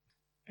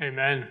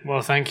Amen.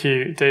 Well, thank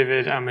you,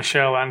 David and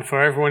Michelle, and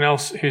for everyone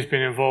else who's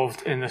been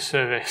involved in the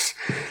service.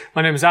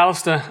 My name is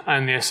Alistair.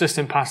 I'm the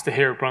assistant pastor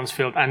here at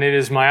Brunsfield, and it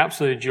is my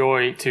absolute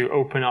joy to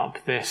open up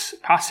this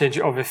passage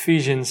of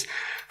Ephesians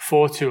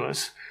 4 to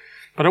us.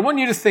 But I want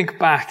you to think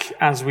back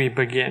as we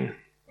begin.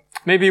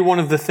 Maybe one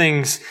of the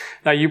things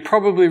that you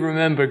probably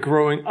remember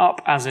growing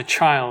up as a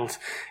child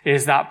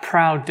is that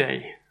proud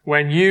day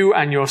when you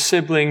and your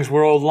siblings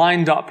were all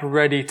lined up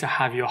ready to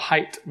have your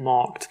height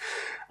marked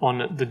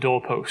on the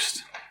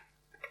doorpost.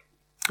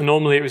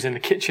 Normally it was in the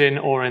kitchen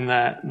or in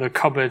the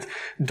cupboard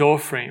door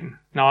frame.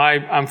 Now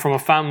I'm from a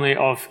family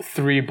of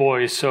 3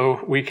 boys,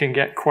 so we can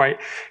get quite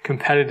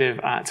competitive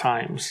at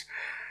times.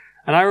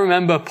 And I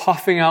remember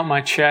puffing out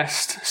my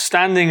chest,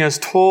 standing as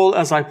tall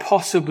as I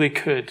possibly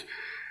could,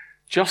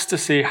 just to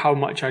see how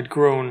much I'd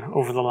grown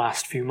over the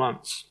last few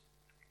months.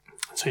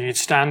 So you'd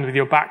stand with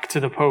your back to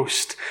the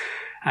post,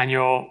 and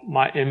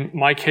in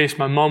my case,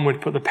 my mum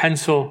would put the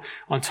pencil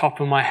on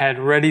top of my head,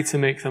 ready to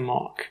make the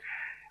mark.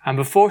 And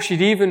before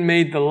she'd even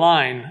made the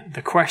line,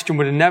 the question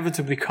would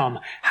inevitably come,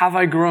 have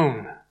I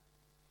grown?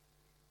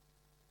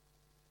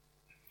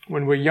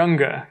 When we're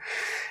younger,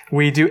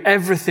 we do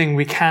everything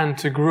we can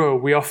to grow.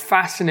 We are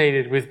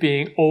fascinated with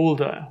being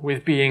older,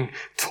 with being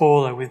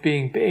taller, with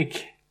being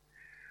big.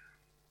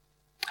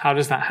 How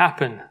does that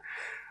happen?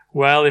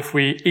 Well, if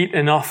we eat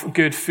enough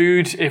good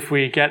food, if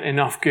we get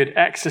enough good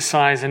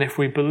exercise, and if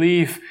we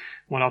believe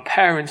what our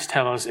parents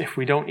tell us, if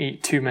we don't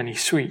eat too many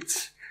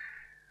sweets.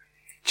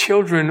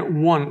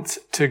 Children want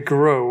to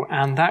grow,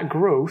 and that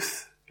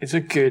growth is a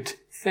good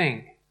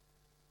thing.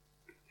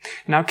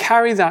 Now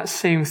carry that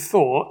same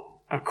thought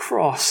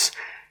across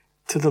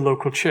to the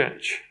local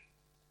church.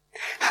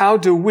 How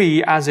do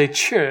we as a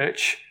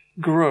church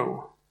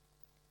grow?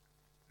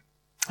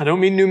 I don't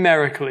mean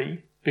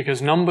numerically,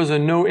 because numbers are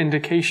no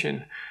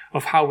indication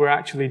of how we're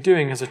actually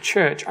doing as a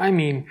church. I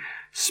mean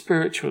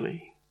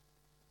spiritually.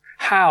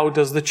 How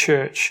does the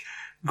church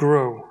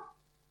grow?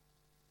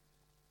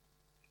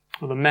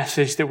 Well, the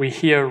message that we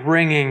hear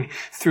ringing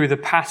through the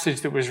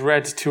passage that was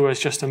read to us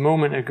just a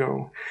moment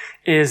ago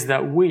is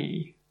that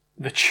we,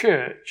 the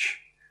church,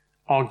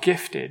 are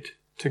gifted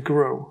to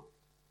grow.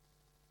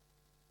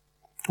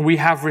 We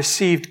have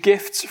received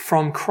gifts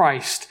from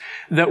Christ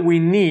that we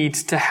need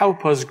to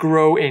help us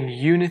grow in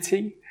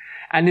unity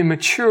and in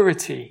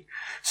maturity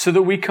so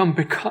that we can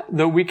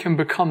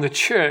become the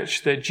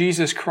church that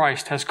Jesus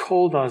Christ has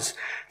called us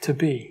to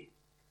be.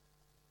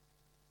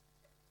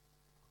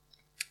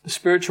 The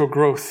spiritual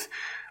growth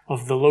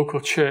of the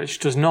local church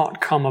does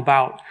not come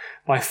about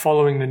by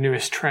following the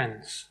newest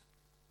trends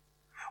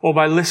or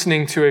by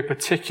listening to a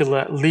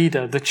particular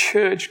leader. The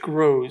church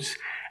grows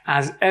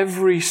as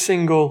every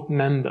single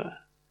member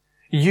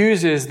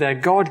uses their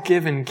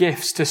God-given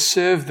gifts to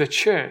serve the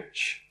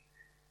church,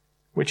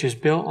 which is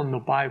built on the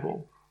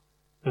Bible,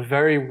 the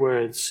very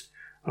words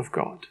of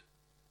God.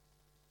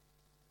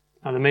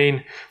 Now, the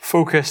main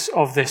focus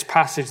of this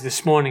passage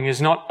this morning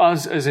is not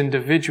us as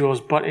individuals,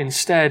 but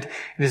instead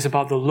it is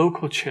about the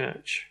local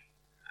church,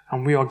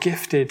 and we are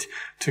gifted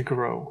to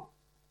grow.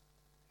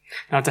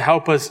 Now, to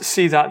help us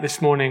see that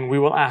this morning, we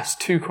will ask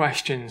 2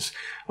 questions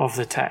of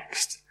the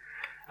text.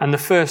 And the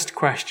first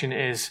question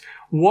is,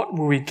 what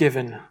were we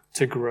given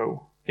to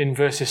grow? In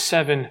verses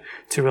 7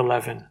 to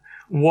 11,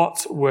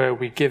 what were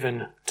we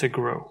given to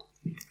grow?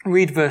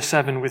 Read verse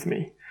 7 with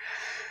me.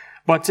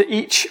 But to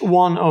each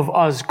one of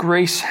us,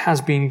 grace has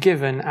been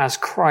given as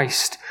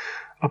Christ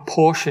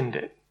apportioned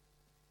it.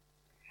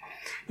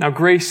 Now,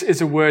 grace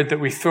is a word that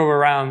we throw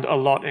around a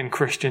lot in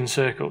Christian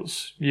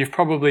circles. You've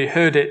probably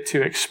heard it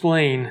to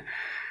explain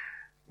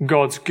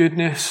God's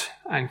goodness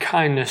and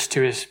kindness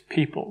to his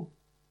people.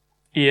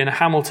 Ian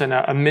Hamilton,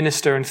 a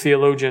minister and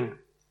theologian,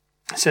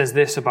 says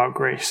this about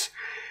grace.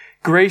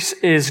 Grace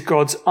is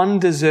God's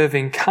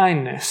undeserving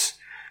kindness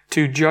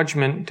to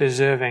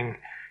judgment-deserving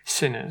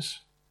sinners.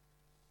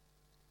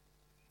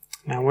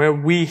 Now, where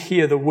we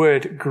hear the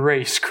word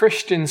grace,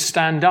 Christians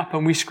stand up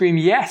and we scream,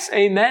 yes,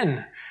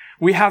 amen.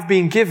 We have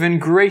been given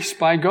grace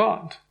by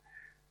God.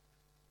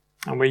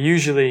 And we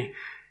usually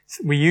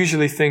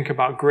think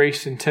about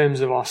grace in terms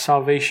of our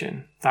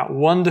salvation, that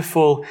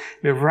wonderful,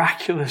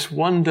 miraculous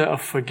wonder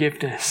of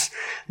forgiveness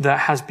that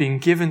has been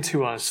given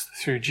to us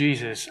through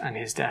Jesus and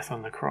his death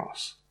on the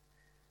cross.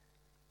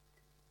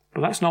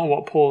 But that's not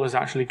what Paul is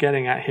actually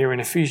getting at here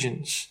in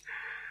Ephesians.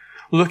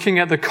 Looking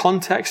at the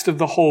context of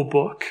the whole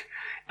book,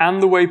 and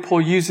the way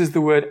Paul uses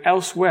the word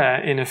elsewhere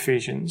in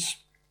Ephesians,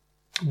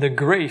 the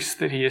grace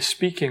that he is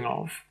speaking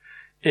of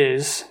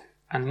is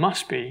and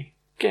must be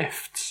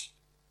gifts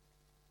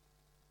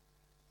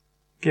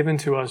given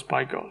to us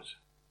by God.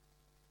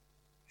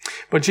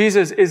 But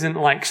Jesus isn't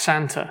like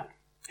Santa,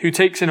 who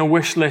takes in a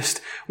wish list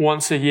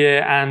once a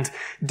year and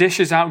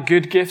dishes out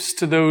good gifts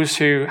to those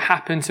who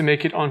happen to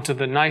make it onto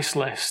the nice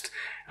list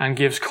and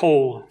gives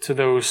coal to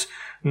those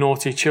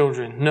naughty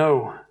children.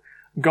 No.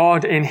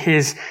 God, in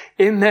his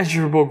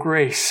immeasurable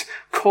grace,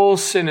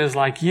 calls sinners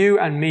like you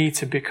and me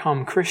to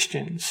become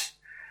Christians.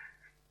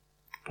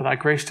 But that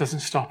grace doesn't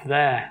stop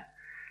there.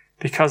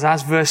 Because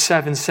as verse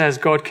 7 says,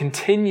 God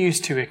continues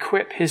to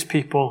equip his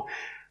people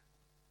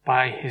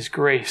by his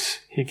grace.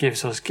 He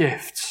gives us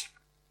gifts.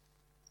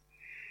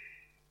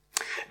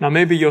 Now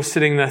maybe you're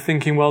sitting there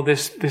thinking, well,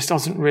 this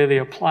doesn't really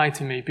apply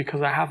to me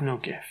because I have no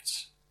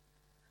gifts.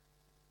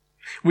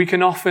 We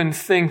can often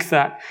think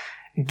that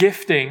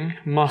gifting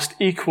must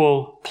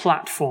equal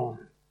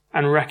platform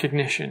and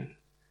recognition.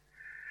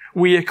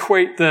 We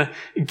equate the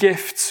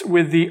gifts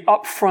with the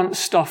upfront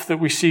stuff that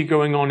we see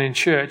going on in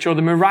church, or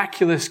the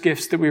miraculous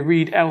gifts that we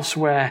read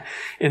elsewhere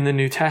in the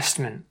New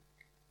Testament.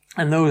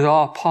 And those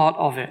are part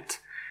of it.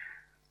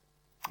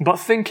 But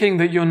thinking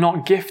that you're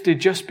not gifted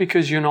just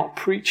because you're not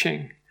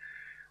preaching,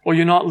 or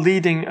you're not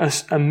leading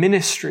a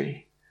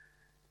ministry,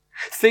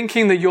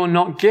 thinking that you're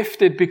not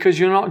gifted because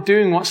you're not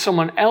doing what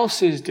someone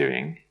else is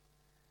doing,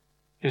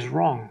 is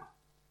wrong.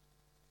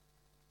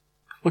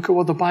 Look at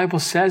what the Bible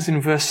says in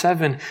verse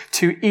 7,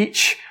 to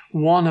each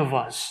one of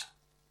us.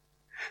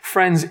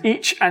 Friends,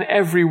 each and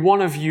every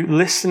one of you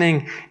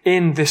listening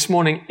in this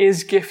morning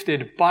is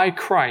gifted by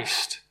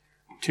Christ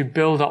to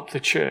build up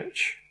the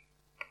church.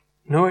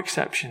 No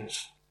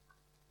exceptions.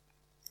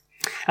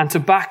 And to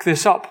back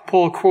this up,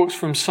 Paul quotes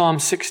from Psalm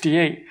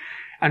 68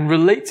 and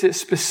relates it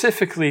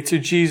specifically to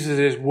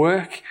Jesus'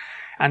 work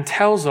and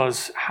tells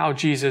us how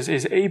Jesus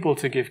is able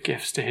to give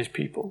gifts to his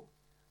people.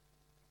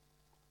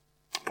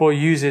 Paul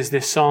uses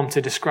this psalm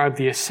to describe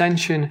the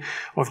ascension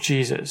of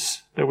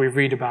Jesus that we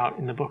read about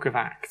in the book of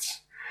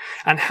Acts,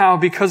 and how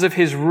because of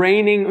his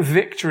reigning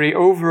victory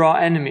over our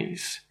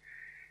enemies,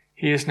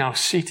 he is now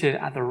seated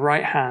at the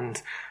right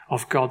hand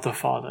of God the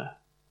Father.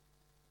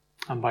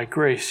 And by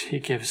grace, he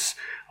gives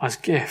us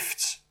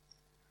gifts.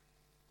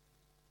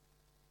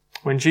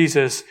 When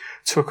Jesus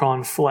took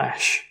on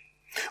flesh,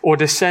 or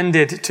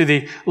descended to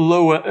the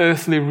lower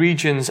earthly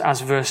regions,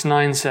 as verse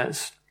 9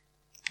 says,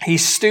 he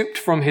stooped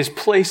from his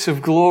place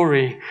of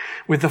glory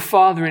with the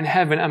Father in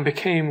heaven and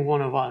became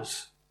one of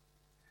us,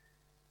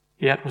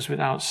 yet was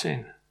without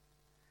sin.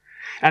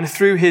 And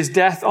through his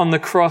death on the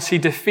cross, he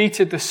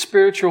defeated the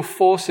spiritual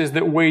forces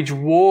that wage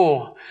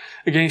war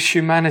against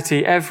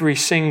humanity every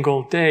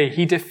single day.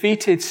 He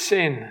defeated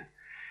sin.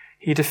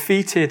 He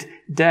defeated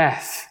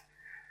death.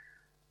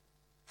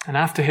 And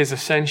after his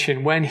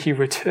ascension, when he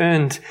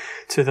returned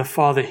to the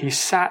Father, he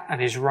sat at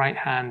his right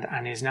hand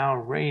and is now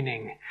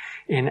reigning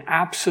in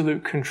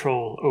absolute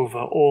control over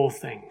all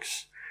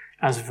things,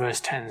 as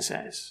verse 10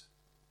 says.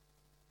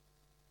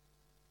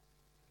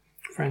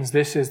 Friends,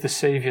 this is the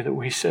Savior that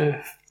we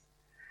serve.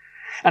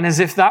 And as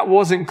if that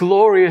wasn't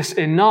glorious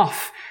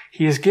enough,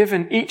 he has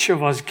given each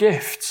of us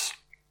gifts.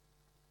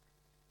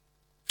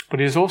 But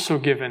he has also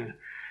given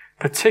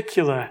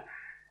gifted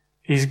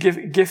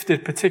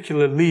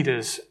particular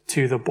leaders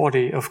to the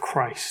body of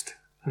Christ.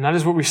 And that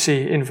is what we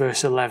see in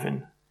verse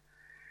 11.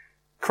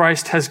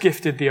 Christ has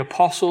gifted the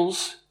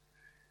apostles,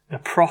 the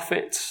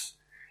prophets,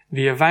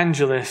 the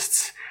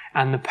evangelists,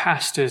 and the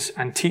pastors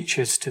and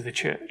teachers to the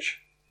church.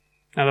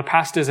 Now the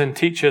pastors and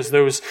teachers,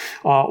 those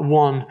are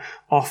one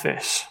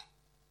office,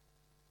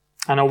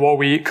 and are what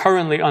we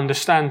currently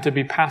understand to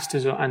be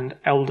pastors and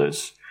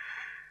elders.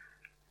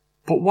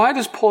 But why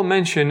does Paul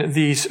mention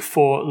these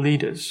four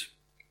leaders?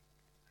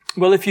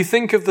 Well, if you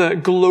think of the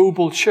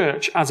global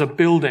church as a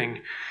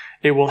building,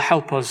 it will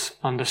help us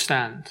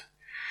understand.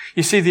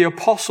 You see, the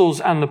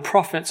apostles and the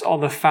prophets are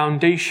the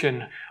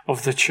foundation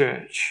of the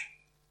church.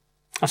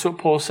 That's what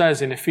Paul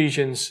says in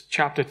Ephesians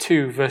chapter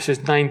 2,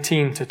 verses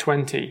 19 to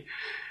 20.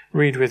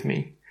 Read with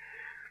me.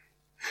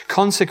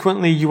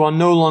 Consequently, you are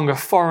no longer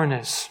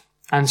foreigners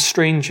and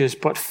strangers,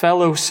 but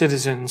fellow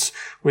citizens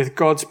with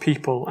God's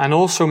people and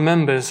also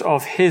members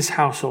of his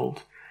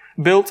household,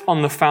 built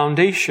on the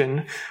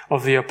foundation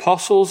of the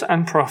apostles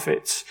and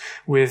prophets,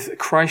 with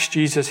Christ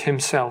Jesus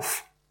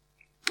himself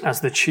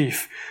as the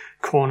chief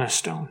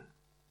cornerstone.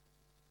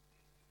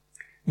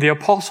 The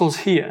apostles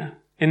here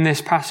in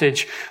this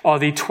passage are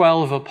the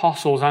 12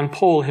 apostles and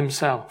Paul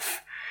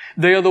himself.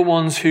 They are the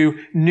ones who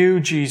knew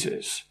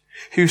Jesus,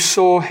 who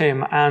saw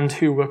him, and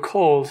who were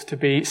called to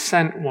be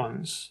sent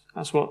ones.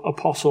 That's what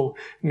apostle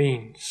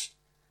means.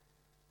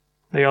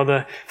 They are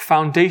the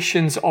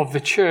foundations of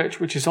the church,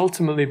 which is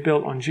ultimately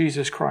built on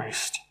Jesus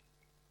Christ.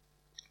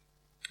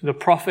 The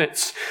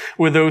prophets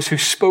were those who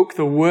spoke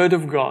the word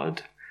of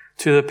God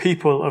to the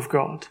people of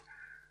God.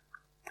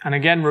 And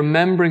again,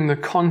 remembering the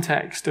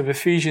context of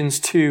Ephesians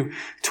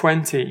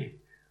 2:20,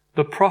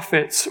 the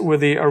prophets were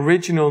the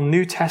original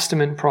New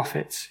Testament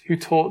prophets who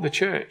taught the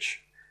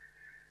church.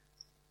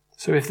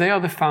 So if they are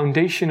the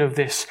foundation of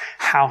this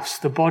house,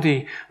 the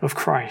body of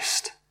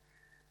Christ,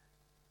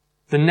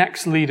 the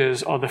next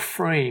leaders are the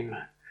frame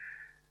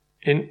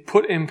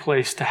put in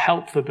place to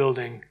help the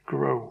building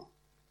grow.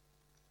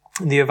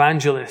 The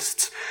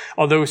evangelists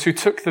are those who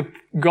took the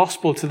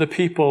gospel to the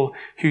people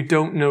who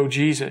don't know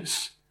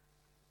Jesus.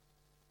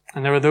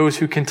 And there are those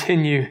who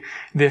continue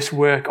this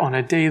work on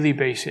a daily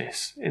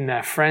basis in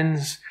their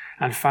friends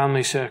and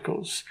family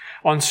circles,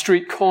 on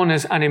street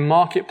corners and in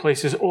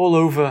marketplaces all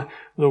over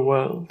the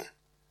world.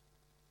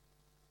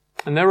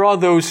 And there are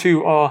those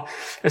who are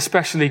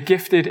especially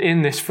gifted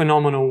in this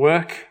phenomenal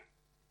work.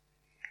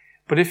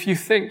 But if you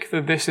think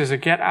that this is a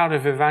get out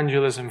of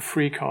evangelism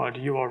free card,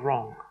 you are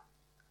wrong.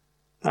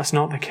 That's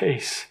not the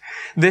case.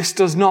 This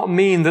does not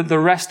mean that the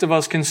rest of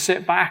us can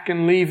sit back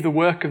and leave the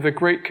work of the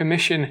Great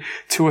Commission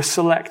to a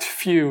select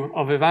few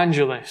of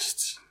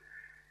evangelists.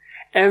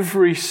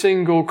 Every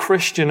single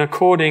Christian,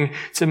 according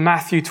to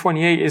Matthew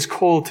 28, is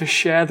called to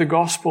share the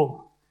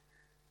gospel.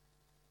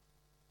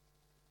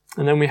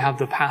 And then we have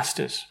the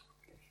pastors,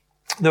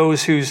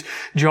 those whose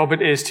job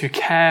it is to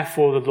care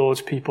for the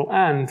Lord's people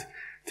and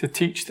to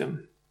teach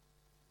them.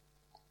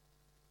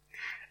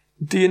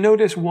 Do you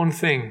notice one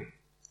thing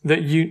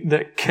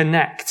that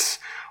connects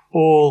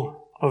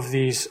all of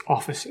these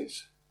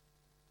offices?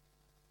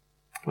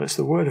 Well, it's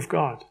the Word of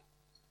God.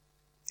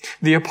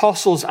 The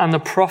apostles and the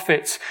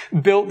prophets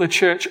built the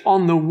church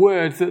on the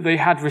word that they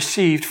had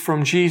received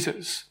from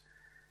Jesus.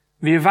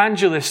 The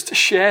evangelists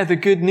share the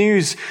good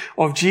news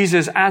of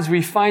Jesus as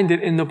we find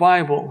it in the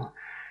Bible.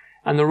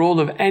 And the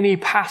role of any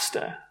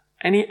pastor,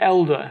 any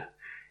elder,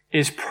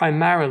 is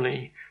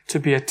primarily to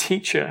be a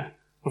teacher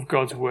of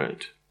God's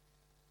word.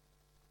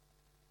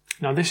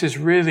 Now, this is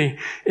really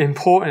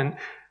important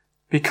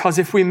because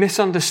if we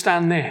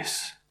misunderstand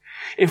this,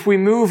 if we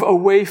move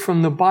away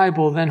from the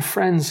Bible, then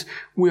friends,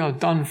 we are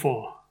done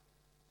for.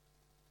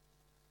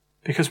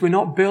 Because we're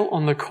not built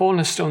on the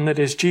cornerstone that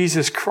is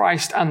Jesus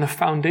Christ and the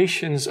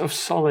foundations of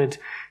solid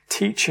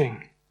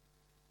teaching.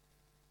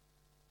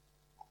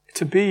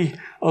 To be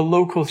a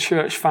local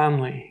church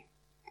family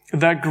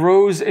that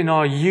grows in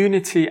our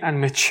unity and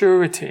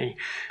maturity,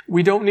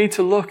 we don't need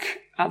to look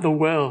at the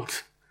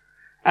world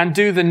and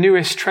do the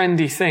newest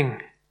trendy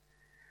thing.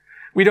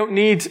 We don't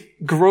need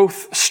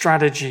growth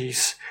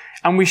strategies,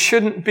 and we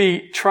shouldn't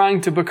be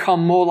trying to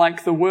become more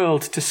like the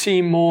world to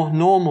seem more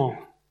normal.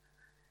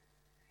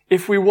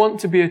 If we want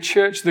to be a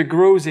church that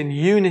grows in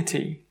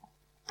unity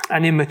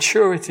and in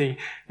maturity,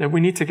 then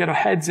we need to get our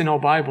heads in our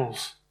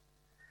Bibles.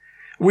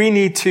 We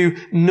need to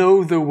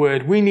know the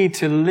Word. We need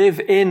to live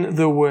in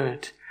the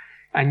Word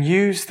and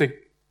use the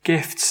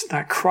gifts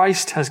that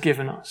Christ has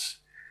given us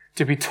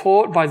to be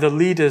taught by the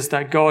leaders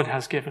that God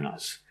has given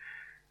us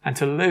and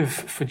to live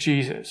for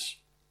Jesus.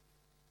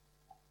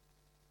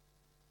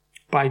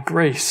 By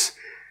grace,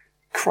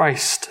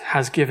 Christ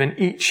has given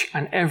each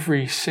and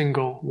every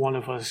single one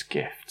of us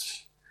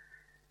gifts.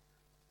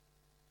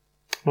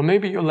 But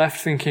maybe you're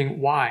left thinking,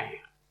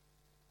 why?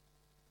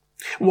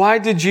 Why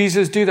did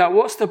Jesus do that?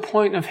 What's the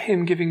point of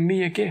him giving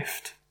me a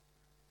gift?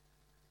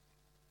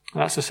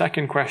 Well, that's the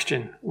second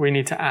question we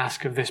need to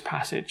ask of this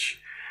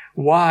passage.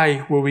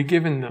 Why were we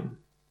given them?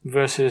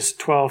 Verses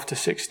 12 to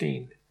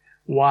 16.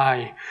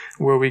 Why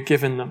were we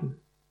given them?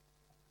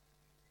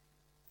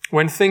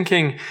 When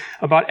thinking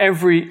about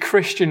every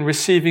Christian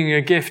receiving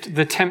a gift,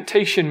 the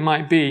temptation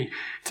might be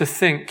to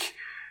think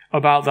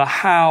about the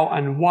how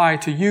and why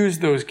to use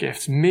those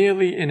gifts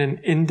merely in an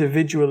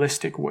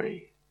individualistic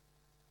way.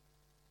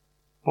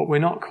 But we're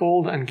not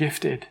called and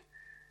gifted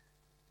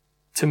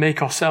to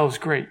make ourselves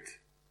great.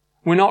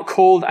 We're not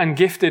called and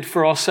gifted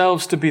for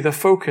ourselves to be the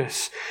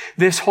focus.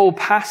 This whole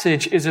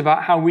passage is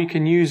about how we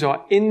can use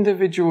our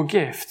individual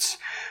gifts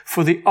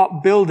for the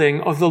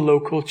upbuilding of the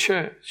local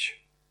church.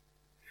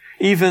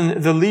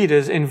 Even the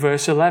leaders in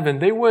verse 11,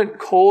 they weren't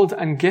called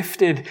and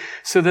gifted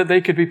so that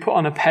they could be put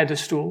on a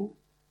pedestal.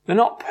 They're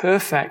not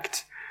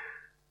perfect,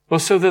 or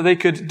so that they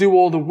could do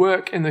all the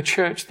work in the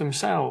church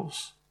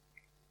themselves.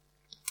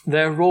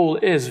 Their role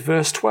is,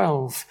 verse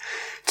 12,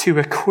 to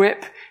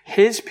equip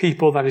his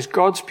people, that is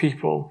God's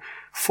people,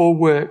 for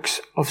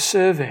works of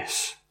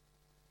service.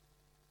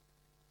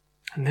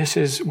 And this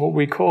is what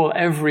we call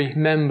every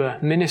member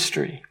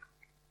ministry.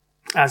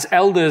 As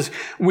elders,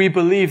 we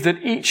believe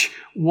that each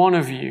one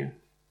of you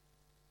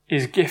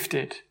is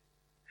gifted.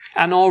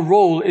 And our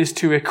role is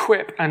to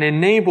equip and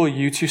enable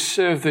you to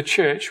serve the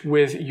church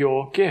with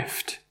your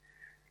gift.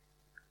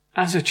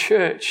 As a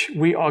church,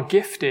 we are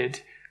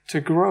gifted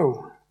to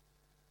grow.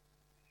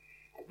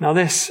 Now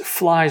this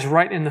flies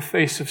right in the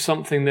face of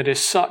something that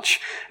is such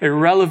a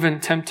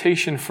relevant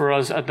temptation for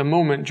us at the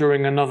moment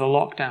during another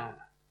lockdown.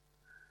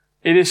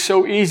 It is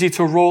so easy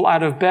to roll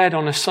out of bed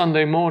on a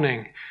Sunday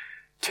morning,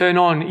 turn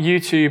on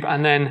YouTube,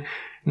 and then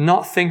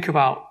not think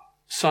about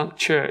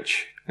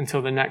church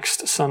until the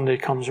next Sunday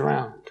comes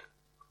around.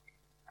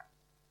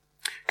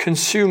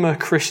 Consumer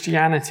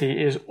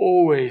Christianity is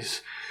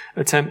always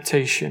a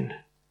temptation,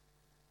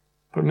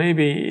 but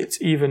maybe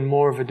it's even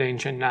more of a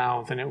danger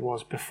now than it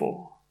was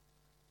before.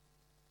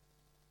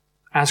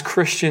 As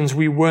Christians,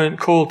 we weren't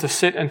called to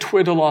sit and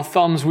twiddle our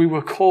thumbs. We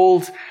were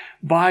called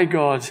by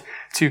God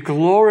to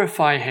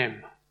glorify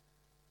him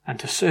and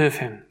to serve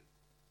him.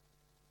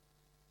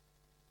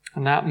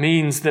 And that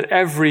means that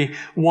every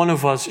one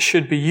of us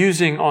should be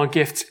using our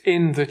gifts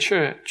in the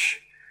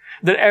church.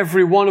 That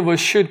every one of us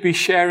should be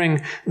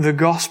sharing the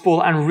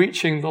gospel and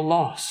reaching the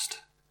lost.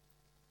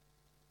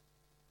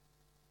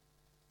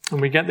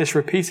 And we get this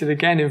repeated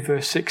again in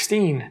verse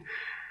 16.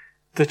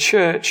 The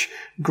church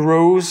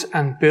grows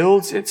and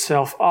builds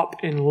itself up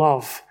in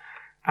love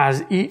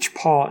as each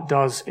part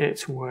does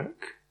its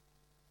work.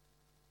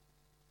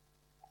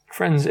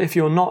 Friends, if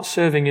you're not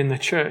serving in the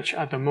church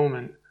at the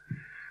moment,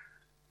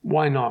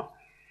 Why not?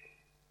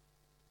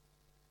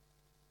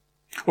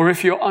 Or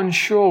if you're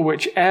unsure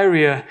which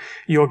area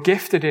you're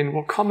gifted in,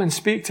 well, come and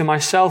speak to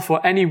myself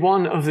or any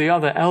one of the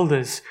other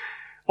elders.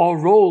 Our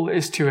role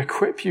is to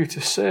equip you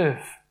to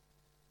serve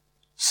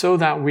so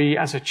that we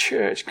as a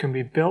church can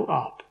be built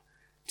up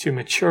to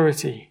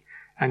maturity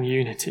and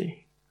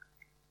unity.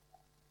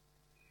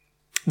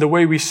 The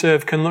way we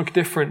serve can look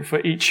different for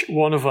each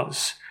one of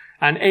us,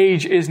 and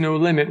age is no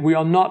limit. We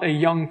are not a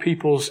young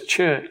people's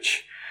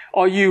church.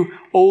 Are you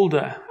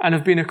older and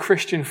have been a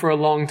Christian for a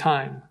long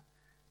time?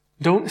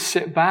 Don't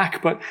sit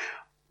back, but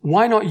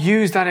why not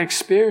use that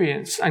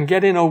experience and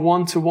get in a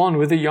one-to-one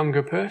with a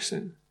younger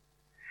person?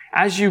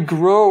 As you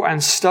grow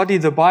and study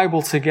the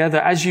Bible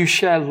together, as you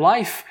share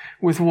life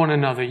with one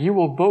another, you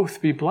will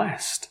both be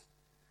blessed.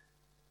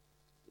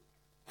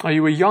 Are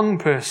you a young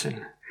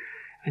person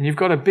and you've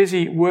got a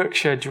busy work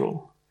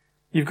schedule?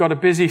 You've got a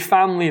busy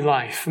family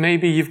life.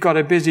 Maybe you've got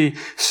a busy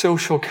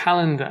social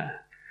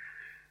calendar.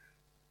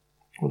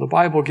 Well, the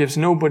Bible gives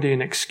nobody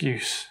an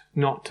excuse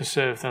not to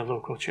serve their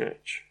local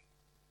church.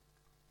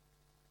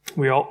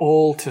 We are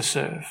all to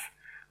serve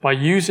by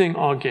using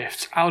our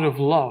gifts out of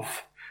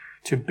love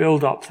to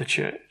build up the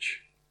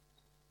church.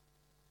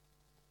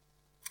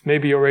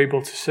 Maybe you're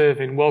able to serve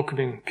in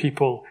welcoming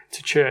people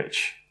to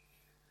church,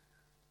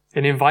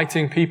 in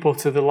inviting people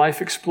to the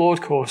Life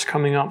Explored course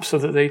coming up so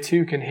that they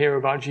too can hear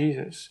about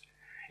Jesus,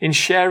 in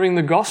sharing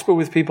the gospel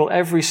with people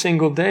every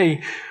single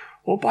day,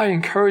 or by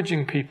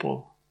encouraging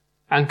people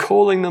and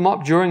calling them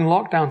up during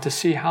lockdown to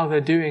see how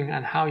they're doing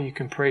and how you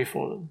can pray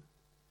for them.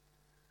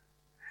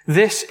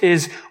 This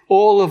is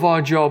all of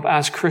our job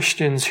as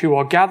Christians who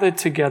are gathered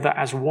together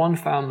as one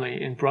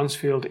family in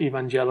Brunsfield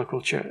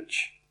Evangelical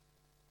Church.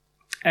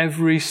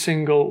 Every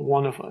single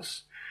one of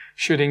us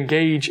should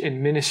engage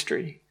in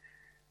ministry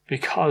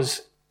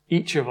because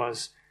each of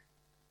us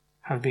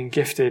have been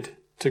gifted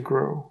to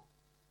grow.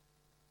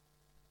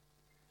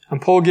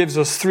 And Paul gives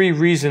us 3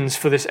 reasons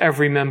for this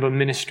every member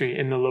ministry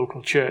in the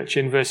local church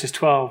in verses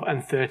 12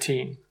 and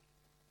 13.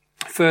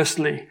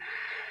 Firstly,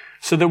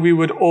 so that we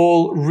would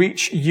all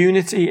reach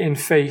unity in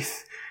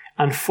faith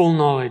and full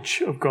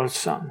knowledge of God's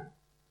Son.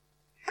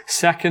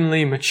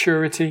 Secondly,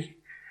 maturity.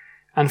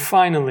 And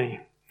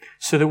finally,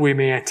 so that we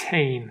may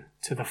attain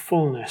to the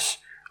fullness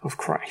of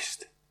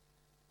Christ.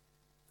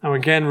 Now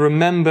again,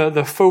 remember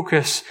the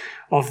focus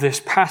of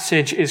this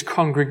passage is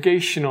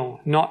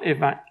congregational, not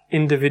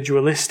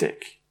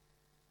individualistic.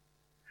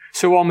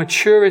 So our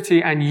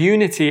maturity and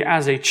unity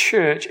as a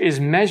church is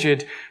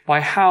measured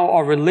by how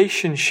our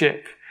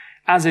relationship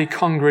as a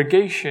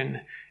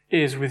congregation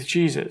is with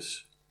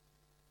Jesus.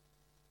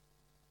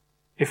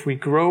 If we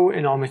grow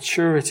in our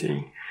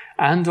maturity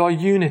and our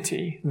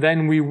unity,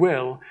 then we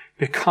will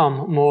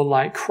become more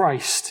like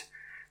Christ.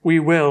 We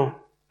will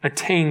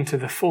attain to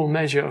the full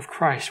measure of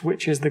Christ,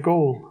 which is the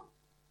goal.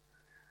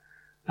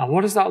 Now,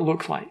 what does that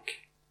look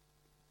like?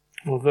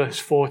 Well, verse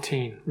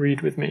 14,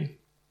 read with me.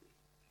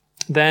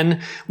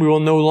 Then we will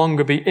no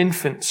longer be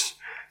infants,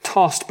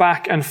 tossed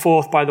back and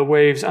forth by the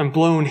waves and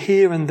blown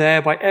here and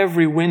there by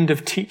every wind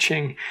of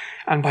teaching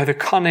and by the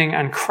cunning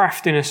and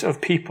craftiness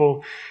of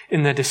people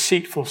in their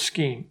deceitful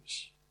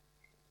schemes.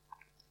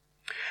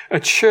 A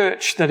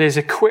church that is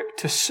equipped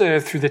to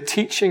serve through the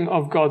teaching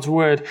of God's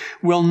word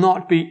will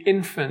not be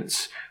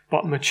infants,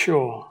 but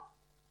mature.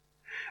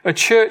 A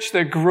church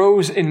that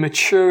grows in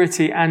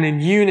maturity and in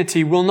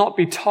unity will not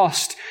be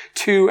tossed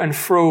to and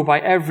fro by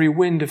every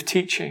wind of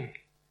teaching.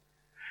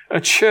 A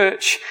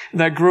church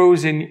that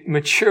grows in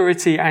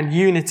maturity and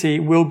unity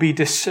will be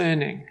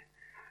discerning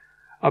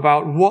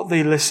about what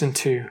they listen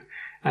to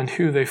and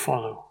who they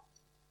follow.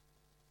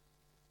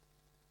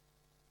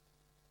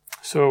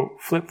 So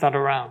flip that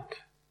around.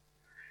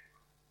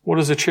 What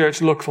does a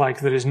church look like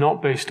that is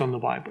not based on the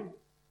Bible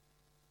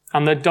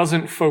and that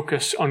doesn't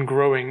focus on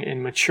growing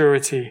in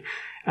maturity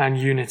and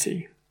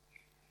unity?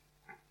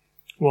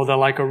 Well, they're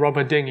like a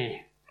rubber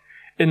dinghy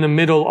in the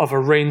middle of a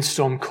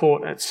rainstorm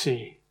caught at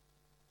sea.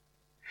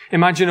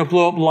 Imagine a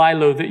blow-up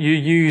lilo that you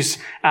use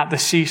at the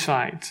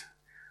seaside.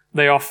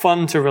 They are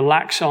fun to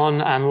relax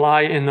on and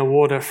lie in the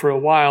water for a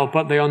while,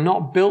 but they are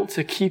not built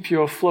to keep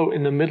you afloat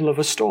in the middle of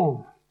a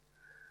storm.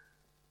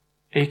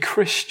 A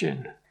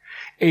Christian,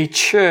 a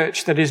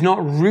church that is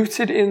not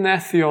rooted in their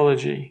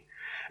theology,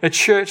 a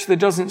church that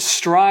doesn't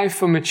strive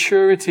for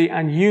maturity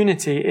and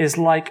unity is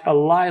like a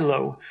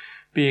lilo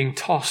being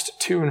tossed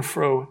to and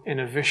fro in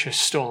a vicious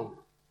storm.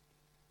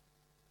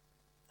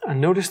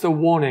 And notice the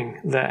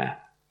warning there.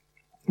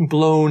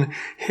 Blown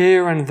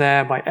here and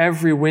there by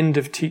every wind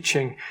of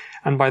teaching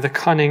and by the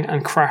cunning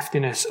and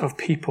craftiness of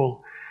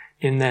people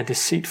in their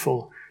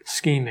deceitful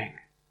scheming.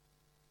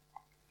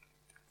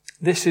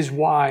 This is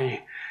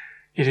why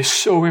it is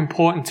so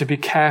important to be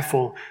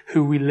careful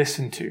who we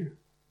listen to.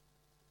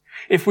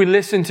 If we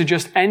listen to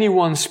just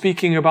anyone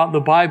speaking about the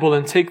Bible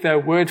and take their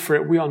word for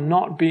it, we are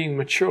not being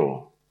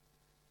mature.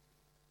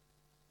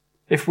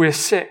 If we're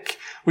sick,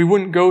 we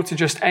wouldn't go to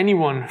just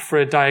anyone for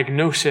a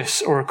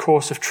diagnosis or a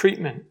course of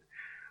treatment.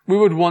 We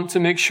would want to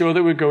make sure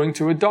that we're going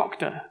to a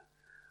doctor,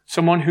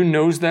 someone who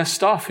knows their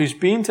stuff, who's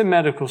been to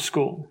medical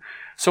school,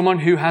 someone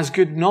who has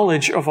good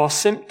knowledge of our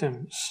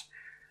symptoms.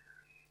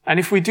 And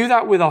if we do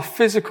that with our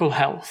physical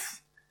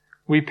health,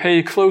 we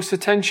pay close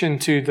attention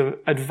to the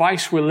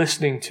advice we're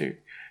listening to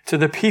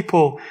the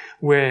people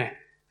we're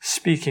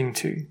speaking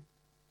to.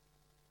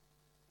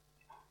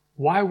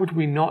 Why would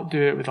we not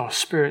do it with our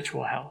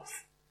spiritual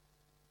health?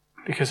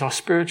 Because our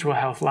spiritual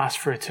health lasts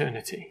for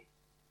eternity.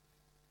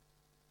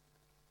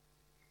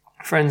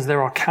 Friends,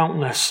 there are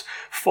countless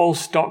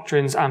false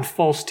doctrines and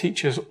false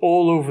teachers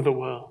all over the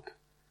world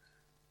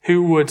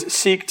who would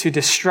seek to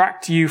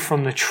distract you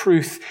from the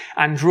truth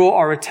and draw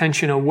our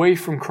attention away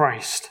from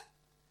Christ.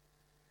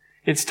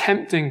 It's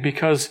tempting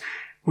because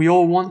we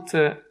all want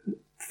to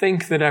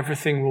think that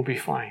everything will be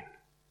fine.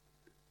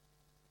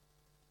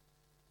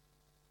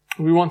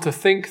 We want to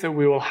think that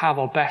we will have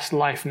our best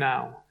life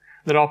now,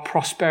 that our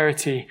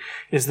prosperity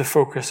is the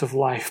focus of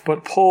life.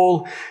 But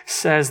Paul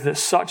says that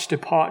such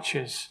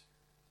departures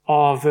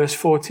are, verse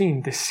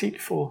 14,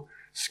 deceitful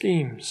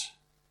schemes.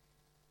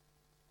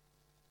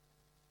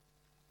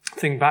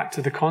 Think back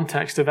to the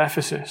context of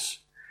Ephesus.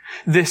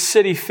 This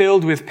city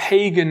filled with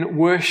pagan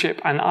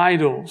worship and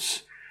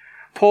idols.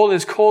 Paul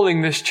is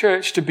calling this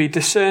church to be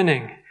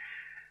discerning,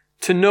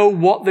 to know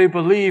what they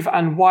believe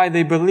and why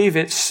they believe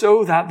it,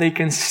 so that they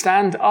can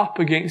stand up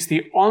against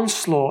the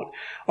onslaught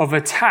of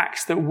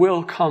attacks that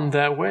will come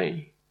their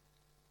way.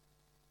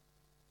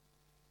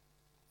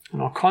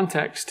 And our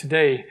context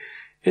today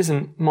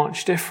isn't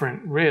much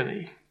different,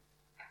 really.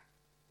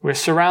 We're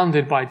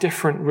surrounded by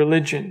different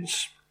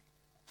religions,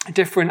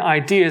 different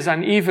ideas,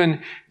 and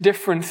even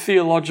different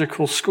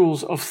theological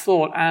schools of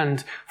thought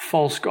and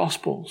false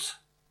gospels.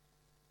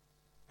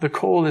 The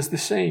call is the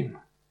same.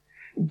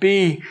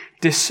 Be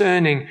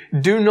discerning.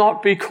 Do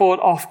not be caught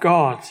off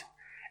guard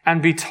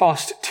and be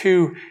tossed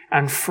to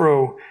and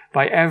fro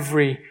by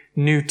every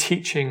new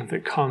teaching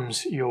that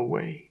comes your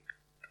way.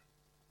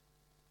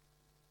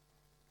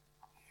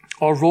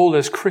 Our role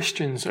as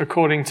Christians,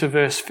 according to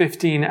verse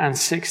 15 and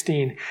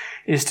 16,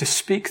 is to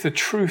speak the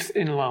truth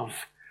in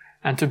love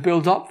and to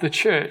build up the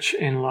church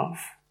in love.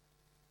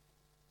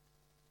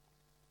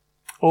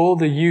 All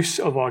the use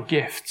of our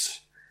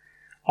gifts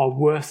are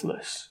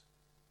worthless,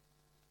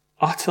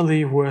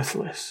 utterly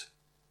worthless,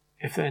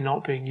 if they're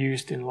not being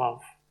used in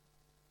love.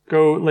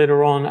 Go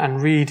later on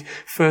and read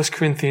 1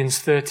 Corinthians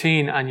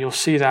 13 and you'll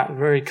see that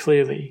very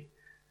clearly.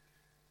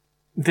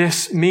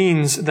 This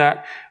means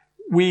that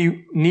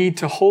we need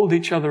to hold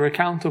each other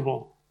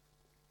accountable,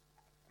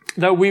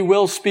 that we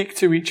will speak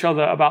to each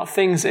other about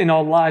things in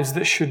our lives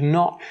that should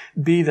not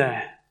be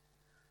there.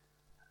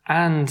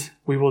 And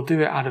we will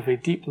do it out of a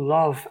deep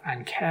love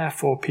and care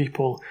for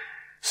people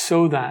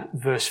so that,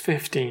 verse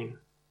 15,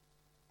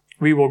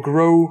 we will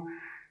grow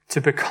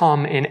to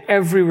become in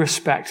every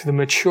respect the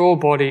mature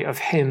body of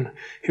Him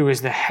who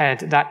is the head,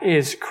 that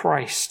is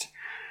Christ.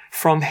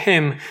 From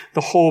Him,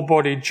 the whole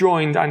body,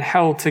 joined and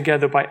held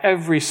together by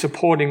every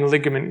supporting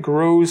ligament,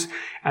 grows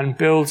and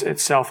builds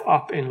itself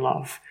up in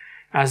love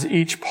as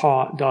each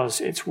part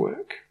does its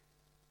work.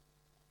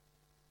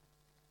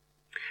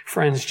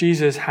 Friends,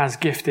 Jesus has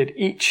gifted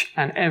each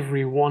and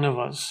every one of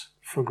us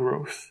for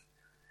growth.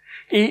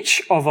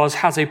 Each of us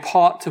has a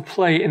part to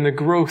play in the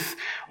growth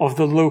of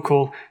the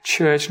local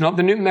church, not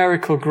the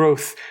numerical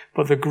growth,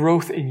 but the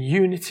growth in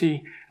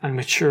unity and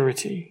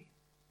maturity,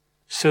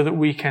 so that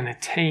we can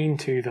attain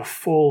to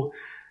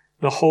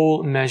the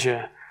whole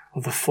measure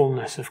of the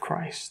fullness of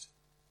Christ.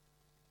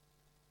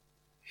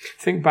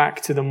 Think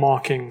back to the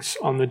markings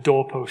on the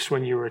doorpost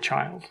when you were a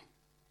child.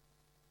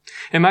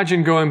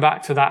 Imagine going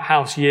back to that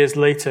house years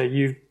later.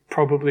 You've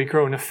probably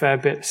grown a fair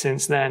bit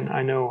since then.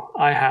 I know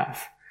I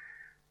have.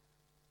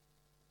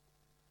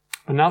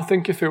 But now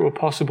think if it were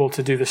possible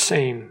to do the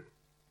same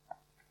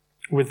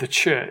with the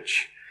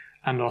church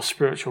and our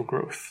spiritual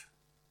growth.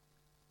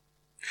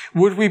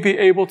 Would we be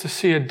able to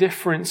see a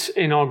difference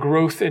in our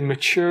growth in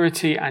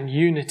maturity and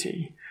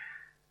unity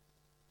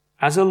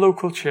as a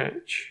local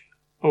church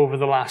over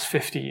the last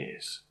 50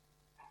 years?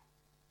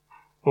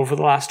 Over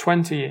the last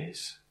 20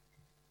 years?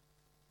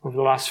 Over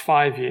the last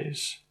 5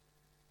 years?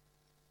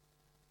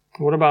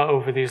 What about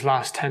over these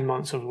last 10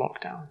 months of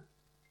lockdown?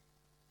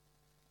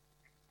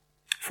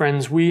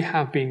 Friends, we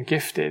have been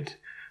gifted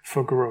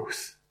for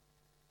growth.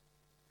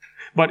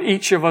 But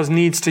each of us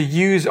needs to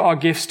use our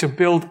gifts to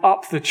build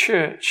up the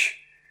church,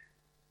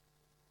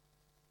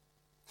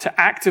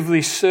 to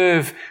actively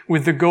serve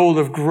with the goal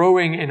of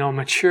growing in our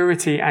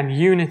maturity and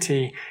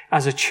unity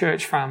as a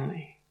church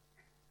family.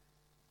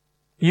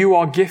 You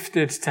are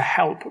gifted to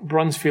help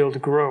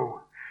Brunsfield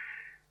grow.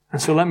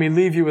 And so let me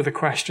leave you with a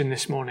question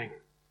this morning.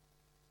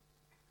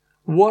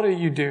 What are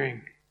you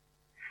doing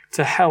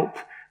to help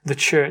the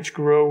church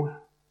grow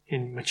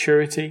in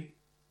maturity,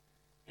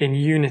 in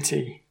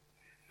unity,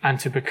 and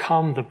to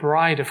become the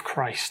bride of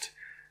Christ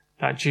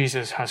that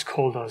Jesus has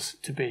called us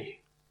to be?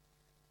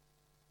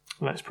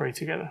 Let's pray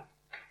together.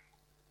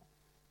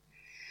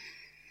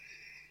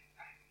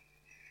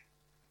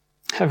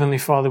 Heavenly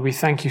Father, we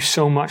thank you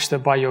so much that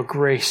by your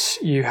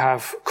grace you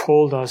have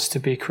called us to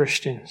be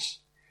Christians.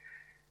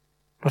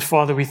 But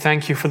Father, we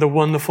thank you for the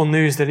wonderful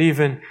news that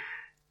even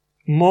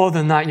More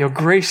than that, your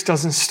grace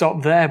doesn't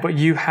stop there, but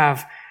you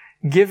have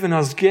given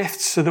us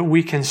gifts so that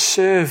we can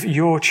serve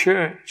your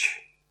church.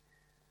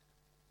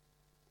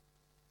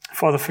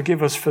 Father,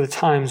 forgive us for the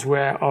times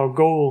where our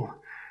goal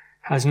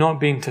has not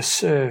been to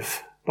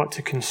serve, but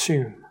to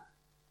consume.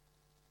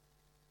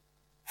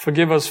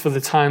 Forgive us for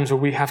the times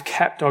where we have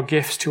kept our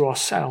gifts to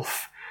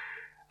ourselves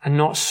and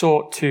not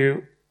sought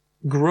to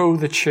grow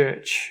the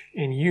church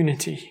in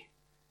unity,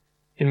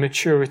 in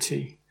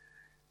maturity,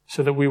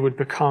 so that we would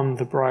become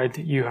the bride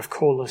that you have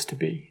called us to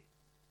be.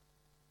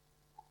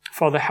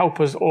 Father, help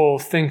us all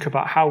think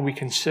about how we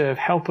can serve.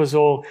 Help us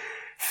all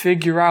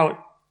figure out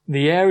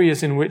the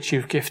areas in which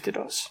you've gifted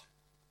us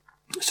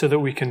so that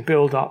we can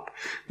build up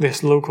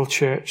this local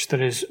church that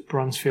is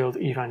Brunsfield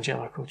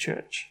Evangelical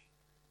Church.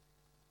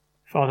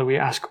 Father, we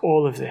ask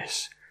all of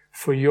this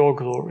for your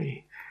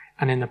glory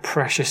and in the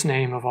precious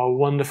name of our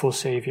wonderful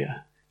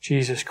Savior,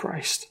 Jesus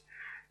Christ.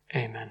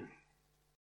 Amen.